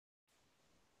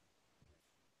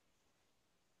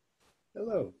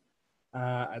Hello.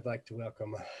 I'd like to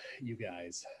welcome you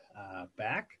guys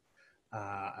back.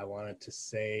 I wanted to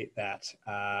say that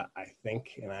I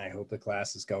think and I hope the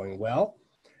class is going well.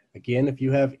 Again, if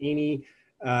you have any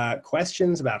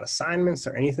questions about assignments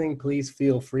or anything, please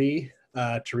feel free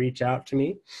to reach out to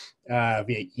me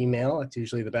via email. It's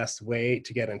usually the best way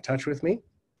to get in touch with me.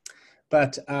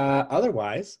 But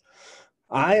otherwise,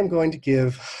 I am going to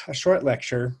give a short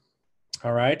lecture,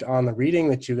 all right, on the reading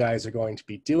that you guys are going to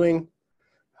be doing,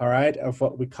 all right, of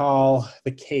what we call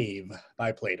The Cave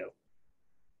by Plato.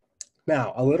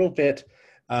 Now, a little bit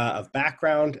of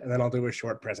background, and then I'll do a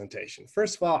short presentation.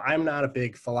 First of all, I'm not a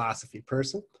big philosophy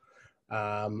person.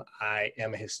 I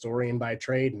am a historian by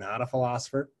trade, not a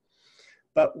philosopher.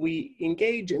 But we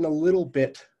engage in a little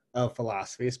bit of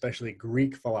philosophy, especially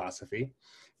Greek philosophy,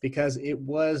 because it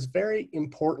was very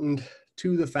important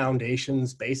to the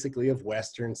foundations, basically, of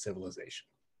Western civilization.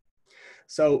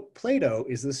 So Plato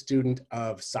is the student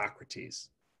of Socrates.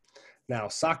 Now,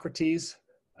 Socrates,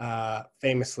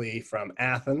 famously from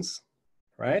Athens,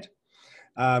 right,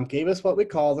 gave us what we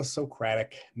call the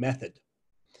Socratic method.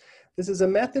 This is a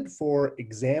method for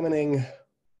examining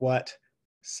what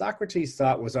Socrates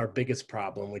thought was our biggest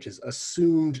problem, which is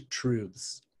assumed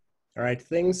truths, all right,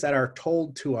 things that are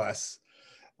told to us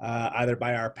either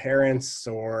by our parents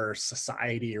or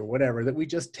society or whatever that we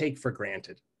just take for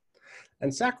granted.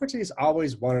 And Socrates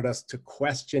always wanted us to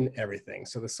question everything.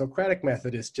 So the Socratic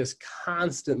method is just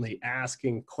constantly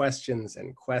asking questions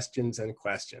and questions and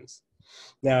questions.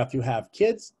 Now, if you have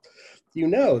kids, you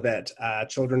know that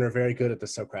children are very good at the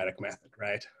Socratic method,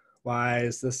 right? Why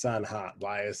is the sun hot?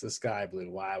 Why is the sky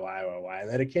blue? Why? And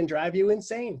that it can drive you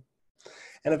insane.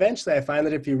 And eventually I find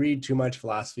that if you read too much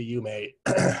philosophy, you may,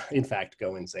 in fact,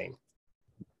 go insane.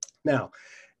 Now,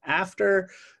 after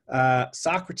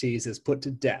Socrates is put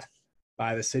to death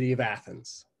by the city of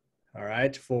Athens, all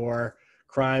right, for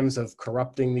crimes of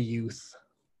corrupting the youth,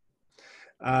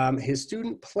 his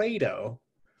student Plato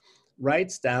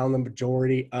writes down the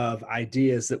majority of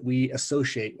ideas that we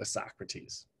associate with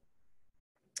Socrates.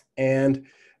 And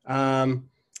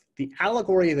the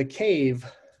allegory of the cave,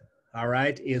 all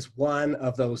right, is one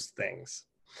of those things.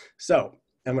 So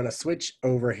I'm going to switch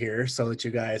over here so that you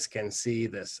guys can see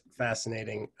this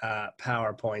fascinating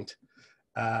PowerPoint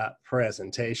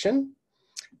presentation.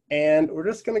 And we're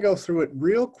just going to go through it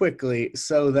real quickly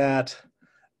so that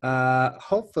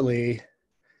hopefully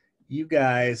you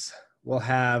guys will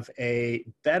have a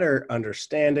better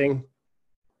understanding,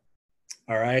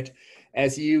 all right,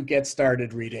 as you get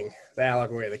started reading the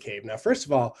Allegory of the Cave. Now, first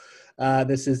of all,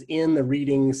 this is in the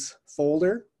readings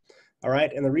folder, all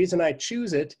right, and the reason I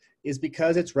choose it is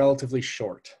because it's relatively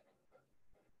short.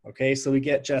 Okay, so we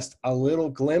get just a little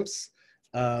glimpse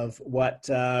of what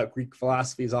Greek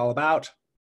philosophy is all about.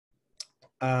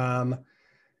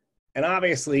 And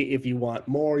obviously, if you want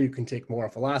more, you can take more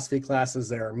philosophy classes.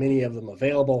 There are many of them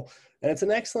available, and it's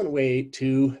an excellent way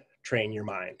to train your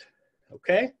mind,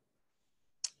 okay?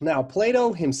 Now,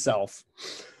 Plato himself,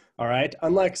 all right,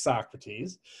 unlike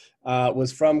Socrates,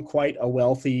 was from quite a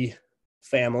wealthy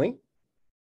family.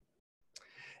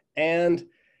 And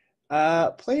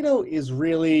Plato is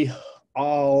really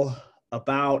all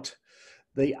about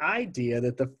the idea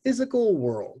that the physical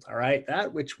world, all right,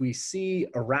 that which we see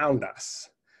around us,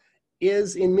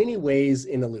 is in many ways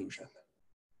an illusion.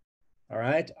 All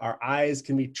right, our eyes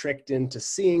can be tricked into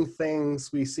seeing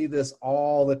things. We see this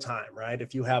all the time, right?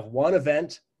 If you have one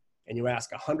event and you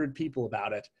ask 100 people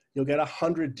about it, you'll get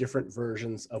 100 different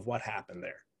versions of what happened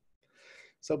there.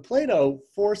 So Plato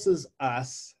forces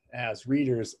us as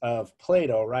readers of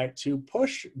Plato, right, to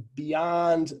push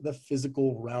beyond the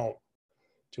physical realm,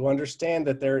 to understand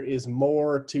that there is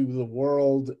more to the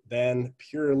world than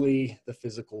purely the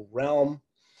physical realm.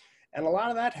 And a lot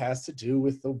of that has to do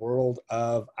with the world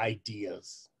of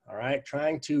ideas, all right?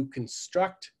 Trying to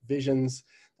construct visions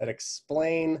that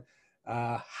explain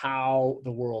how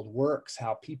the world works,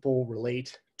 how people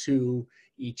relate to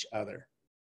each other.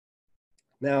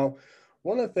 Now,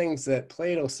 one of the things that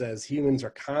Plato says humans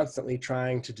are constantly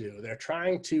trying to do, they're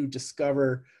trying to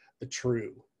discover the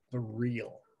true, the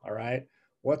real, all right?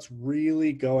 What's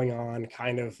really going on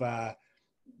kind of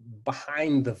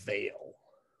behind the veil,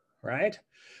 right?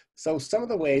 So some of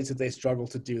the ways that they struggle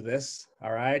to do this,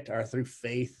 all right, are through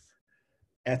faith,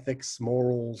 ethics,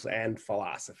 morals, and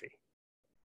philosophy.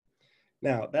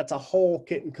 Now, that's a whole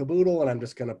kit and caboodle, and I'm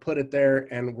just going to put it there,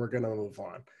 and we're going to move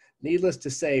on. Needless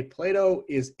to say, Plato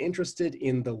is interested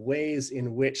in the ways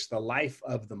in which the life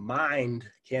of the mind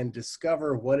can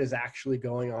discover what is actually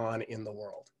going on in the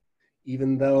world,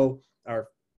 even though our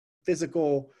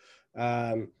physical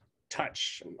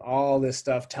touch and all this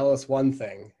stuff tell us one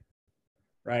thing,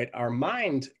 right? Our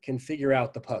mind can figure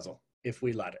out the puzzle if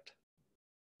we let it.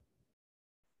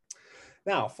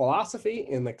 Now, philosophy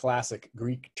in the classic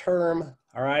Greek term,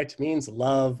 all right, means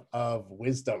love of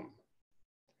wisdom.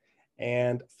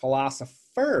 And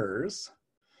philosophers,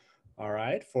 all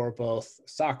right, for both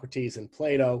Socrates and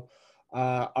Plato,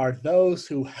 are those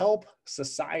who help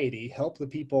society, help the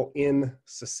people in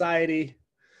society,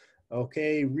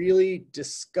 okay, really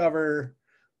discover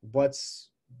what's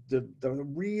the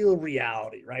real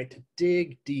reality, right? To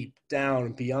dig deep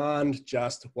down beyond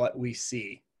just what we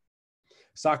see.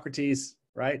 Socrates,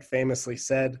 right, famously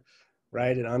said,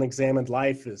 right, an unexamined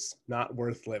life is not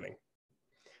worth living.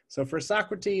 So for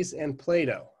Socrates and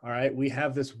Plato, all right, we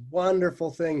have this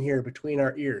wonderful thing here between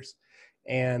our ears,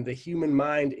 and the human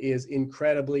mind is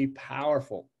incredibly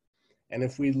powerful. And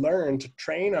if we learn to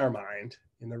train our mind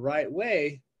in the right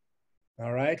way,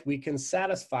 all right, we can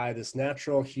satisfy this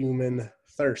natural human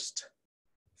thirst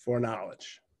for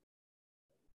knowledge.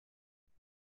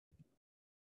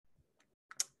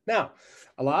 Now,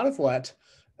 a lot of what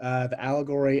the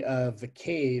allegory of the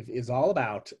cave is all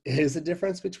about is the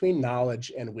difference between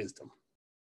knowledge and wisdom.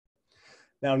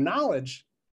 Now, knowledge,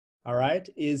 all right,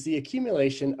 is the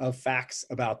accumulation of facts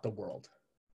about the world.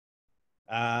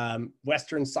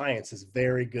 Western science is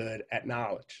very good at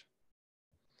knowledge.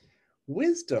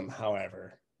 Wisdom,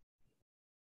 however,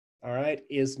 all right,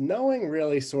 is knowing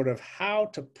really sort of how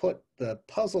to put the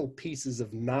puzzle pieces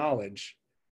of knowledge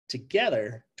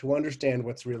together to understand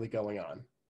what's really going on.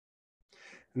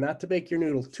 Not to bake your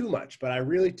noodle too much, but I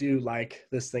really do like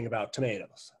this thing about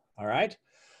tomatoes, all right?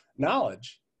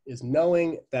 Knowledge is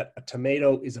knowing that a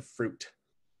tomato is a fruit.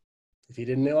 If you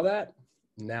didn't know that,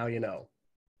 now you know.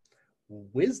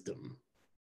 Wisdom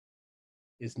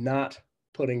is not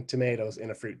putting tomatoes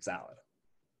in a fruit salad.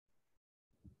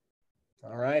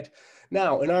 All right.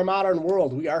 Now, in our modern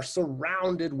world, we are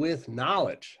surrounded with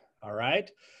knowledge. All right.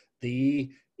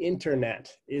 The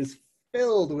internet is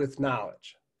filled with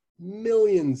knowledge.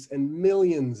 Millions and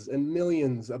millions and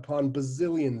millions upon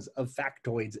bazillions of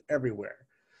factoids everywhere.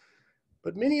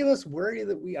 But many of us worry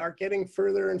that we are getting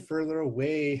further and further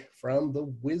away from the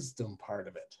wisdom part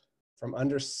of it, from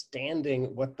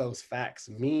understanding what those facts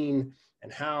mean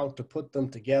and how to put them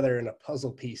together in a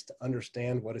puzzle piece to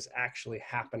understand what is actually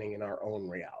happening in our own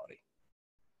reality.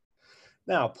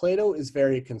 Now, Plato is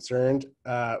very concerned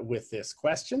with this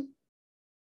question.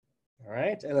 All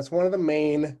right, and it's one of the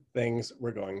main things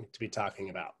we're going to be talking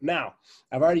about. Now,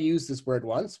 I've already used this word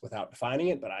once without defining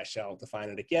it, but I shall define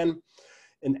it again.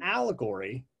 An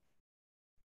allegory,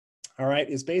 all right,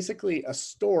 is basically a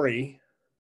story,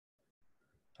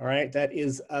 all right, that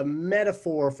is a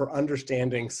metaphor for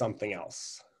understanding something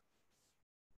else.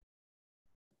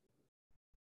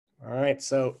 All right,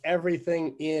 so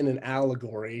everything in an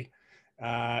allegory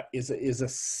is a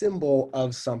symbol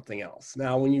of something else.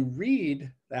 Now, when you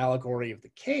read the allegory of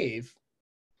the cave,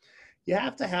 you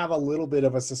have to have a little bit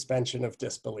of a suspension of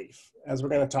disbelief, as we're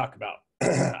going to talk about.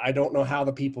 I don't know how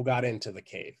the people got into the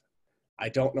cave. I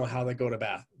don't know how they go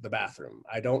to the bathroom.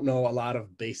 I don't know a lot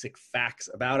of basic facts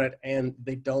about it, and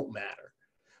they don't matter.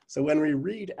 So when we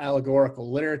read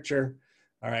allegorical literature,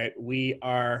 all right, we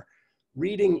are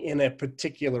reading in a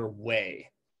particular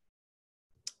way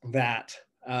that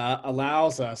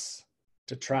allows us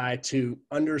to try to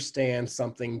understand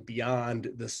something beyond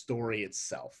the story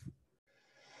itself.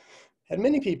 And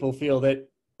many people feel that,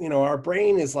 you know, our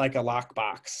brain is like a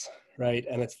lockbox, right?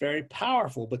 And it's very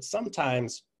powerful, but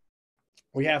sometimes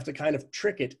we have to kind of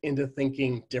trick it into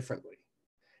thinking differently.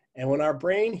 And when our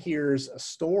brain hears a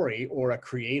story or a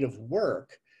creative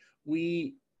work,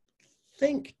 we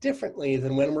think differently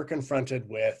than when we're confronted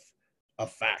with a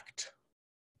fact.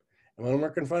 And when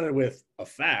we're confronted with a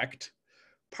fact,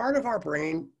 part of our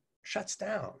brain shuts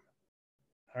down.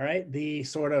 All right, the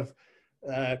sort of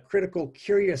critical,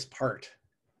 curious part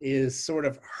is sort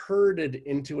of herded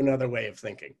into another way of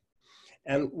thinking.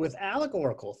 And with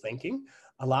allegorical thinking,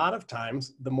 a lot of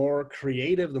times, the more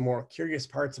creative, the more curious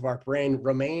parts of our brain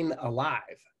remain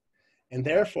alive. And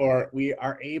therefore, we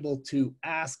are able to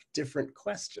ask different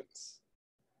questions.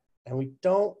 And we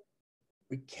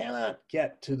cannot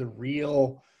get to the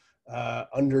real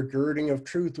undergirding of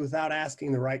truth without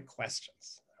asking the right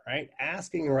questions, right?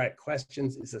 Asking the right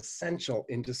questions is essential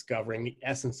in discovering the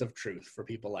essence of truth for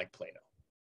people like Plato.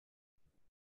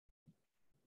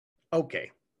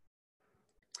 Okay.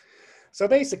 So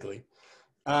basically,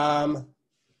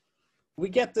 we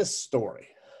get this story,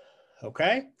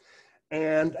 okay?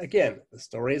 And again, the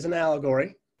story is an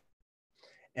allegory.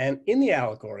 And in the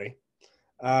allegory,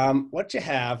 what you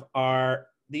have are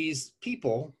these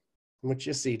people, which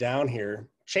you see down here,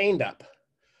 chained up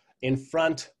in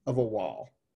front of a wall.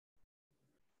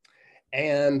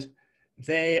 and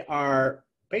they are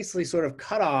basically sort of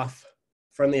cut off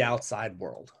from the outside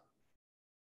world.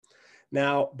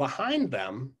 Now, behind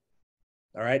them,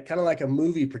 all right, kind of like a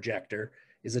movie projector,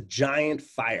 is a giant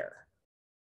fire.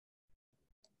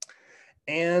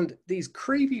 And these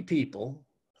creepy people,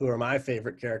 who are my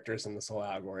favorite characters in this whole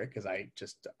allegory, because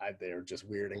they're just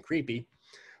weird and creepy,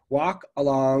 walk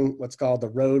along what's called the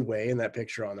roadway in that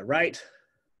picture on the right,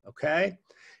 okay?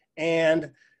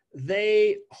 And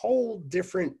they hold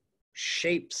different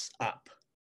shapes up.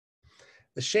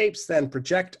 The shapes then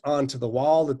project onto the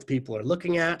wall that the people are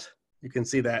looking at. You can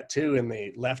see that too in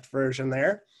the left version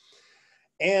there.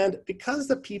 And because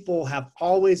the people have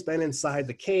always been inside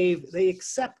the cave, they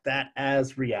accept that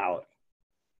as reality.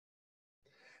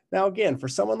 Now, again, for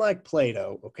someone like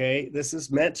Plato, okay, this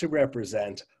is meant to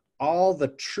represent all the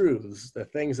truths, the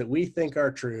things that we think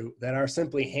are true that are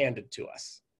simply handed to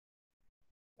us.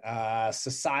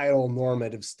 Societal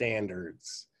normative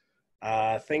standards,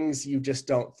 things you just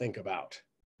don't think about,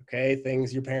 okay?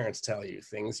 Things your parents tell you,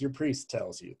 things your priest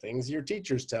tells you, things your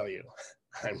teachers tell you.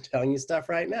 I'm telling you stuff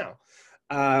right now.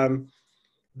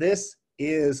 This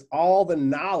is all the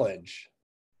knowledge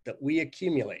that we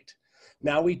accumulate.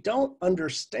 Now, we don't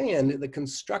understand the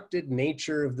constructed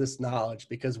nature of this knowledge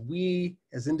because we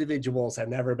as individuals have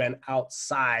never been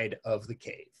outside of the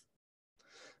cave.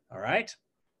 All right?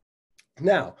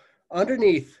 Now,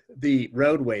 underneath the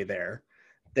roadway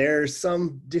there's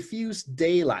some diffuse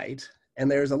daylight, and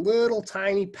there's a little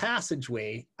tiny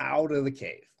passageway out of the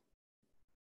cave.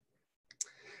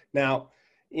 Now,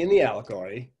 in the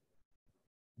allegory,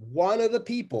 one of the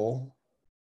people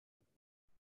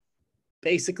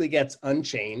basically gets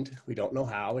unchained. We don't know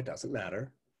how, it doesn't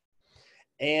matter,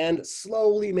 and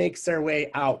slowly makes their way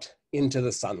out into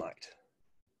the sunlight.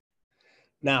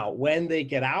 Now, when they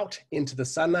get out into the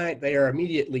sunlight, they are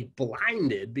immediately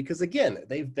blinded because, again,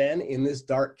 they've been in this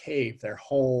dark cave their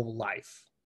whole life.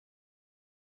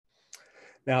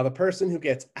 Now, the person who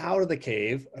gets out of the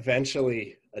cave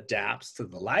eventually adapts to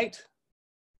the light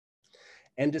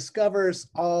and discovers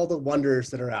all the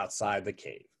wonders that are outside the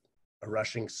cave. A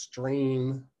rushing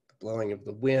stream, the blowing of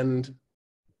the wind.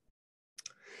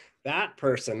 That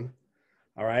person,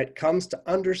 all right, comes to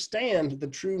understand the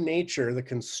true nature, the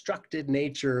constructed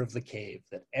nature of the cave,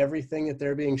 that everything that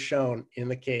they're being shown in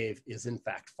the cave is in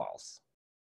fact false.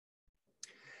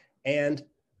 And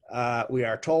we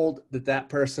are told that that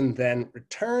person then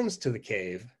returns to the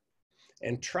cave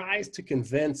and tries to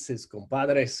convince his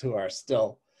compadres who are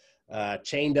still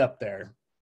chained up there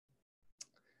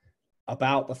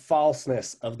about the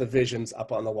falseness of the visions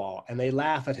up on the wall. And they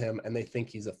laugh at him and they think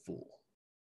he's a fool.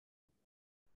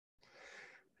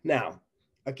 Now,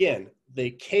 again,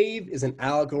 the cave is an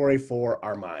allegory for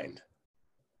our mind,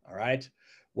 all right?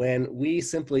 When we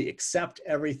simply accept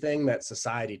everything that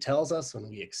society tells us, when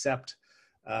we accept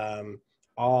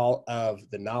all of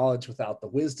the knowledge without the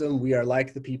wisdom, we are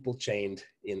like the people chained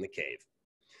in the cave.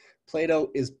 Plato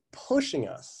is pushing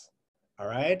us, all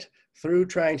right, through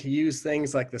trying to use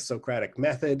things like the Socratic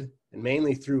method, and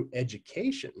mainly through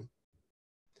education,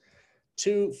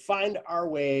 to find our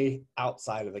way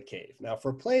outside of the cave. Now,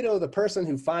 for Plato, the person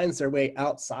who finds their way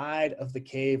outside of the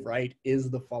cave, right, is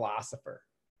the philosopher,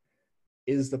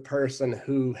 is the person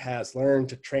who has learned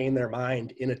to train their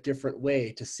mind in a different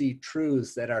way to see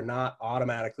truths that are not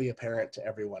automatically apparent to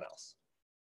everyone else.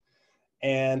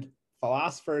 And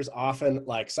philosophers often,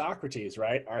 like Socrates,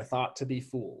 right, are thought to be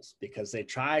fools because they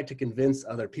try to convince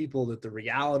other people that the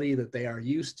reality that they are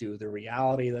used to, the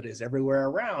reality that is everywhere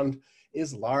around,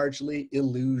 is largely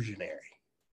illusionary.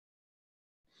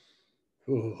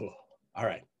 Ooh, all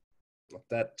right, let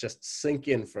that just sink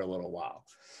in for a little while.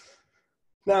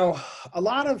 Now, a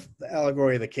lot of the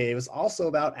allegory of the cave is also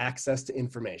about access to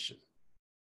information.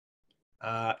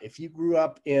 If you grew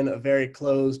up in a very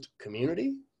closed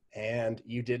community and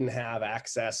you didn't have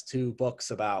access to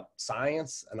books about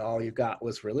science and all you got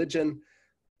was religion,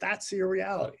 that's your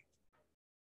reality.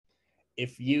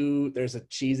 There's a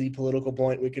cheesy political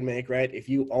point we can make, right? If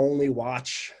you only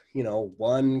watch,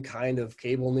 one kind of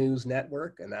cable news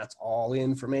network and that's all the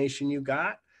information you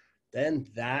got, then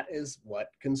that is what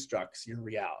constructs your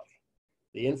reality.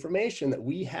 The information that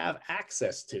we have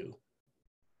access to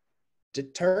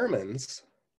determines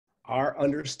our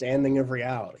understanding of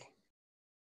reality.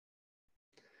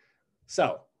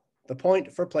 So the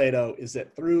point for Plato is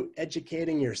that through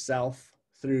educating yourself,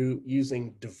 through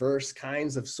using diverse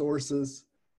kinds of sources,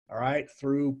 all right,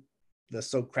 through the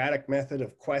Socratic method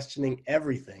of questioning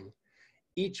everything,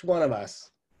 each one of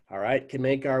us, all right, can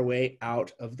make our way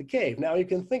out of the cave. Now you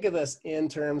can think of this in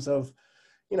terms of,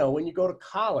 when you go to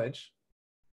college,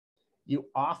 you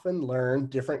often learn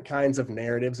different kinds of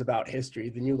narratives about history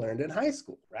than you learned in high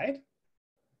school, right?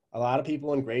 A lot of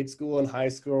people in grade school and high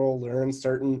school learn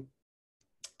certain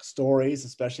stories,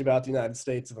 especially about the United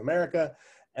States of America,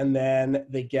 and then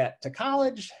they get to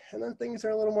college and then things are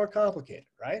a little more complicated,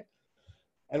 right?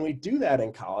 And we do that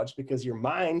in college because your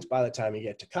mind, by the time you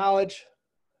get to college,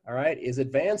 all right, is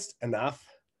advanced enough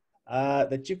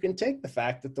that you can take the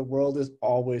fact that the world is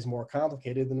always more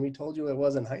complicated than we told you it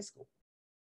was in high school.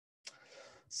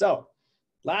 So,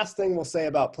 last thing we'll say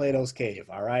about Plato's cave,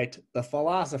 all right? The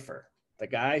philosopher, the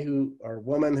guy who or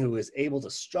woman who is able to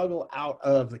struggle out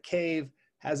of the cave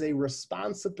has a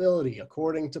responsibility,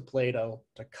 according to Plato,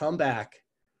 to come back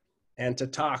and to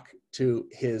talk to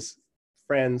his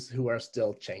friends who are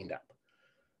still chained up.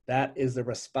 That is the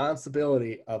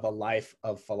responsibility of a life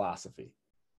of philosophy,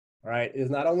 all right? It is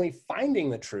not only finding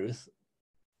the truth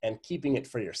and keeping it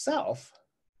for yourself,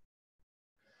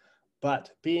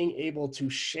 but being able to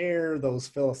share those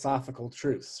philosophical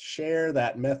truths, share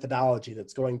that methodology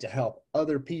that's going to help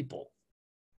other people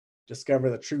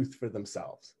discover the truth for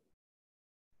themselves.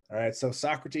 All right, so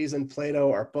Socrates and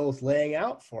Plato are both laying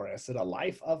out for us that a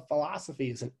life of philosophy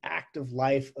is an active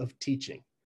life of teaching.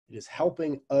 It is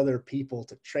helping other people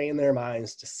to train their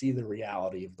minds to see the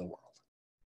reality of the world.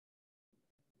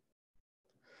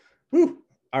 Whew.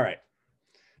 All right,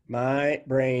 my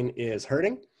brain is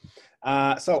hurting.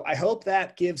 So I hope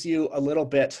that gives you a little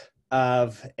bit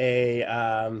of a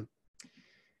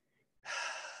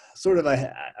sort of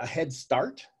a head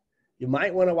start. You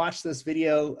might want to watch this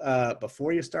video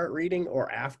before you start reading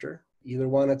or after. Either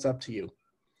one, it's up to you.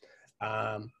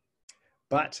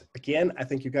 But again, I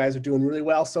think you guys are doing really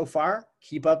well so far.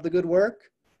 Keep up the good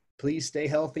work. Please stay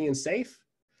healthy and safe.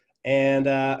 And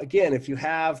again, if you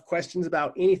have questions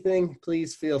about anything,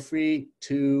 please feel free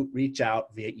to reach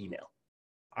out via email.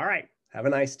 All right, have a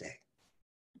nice day.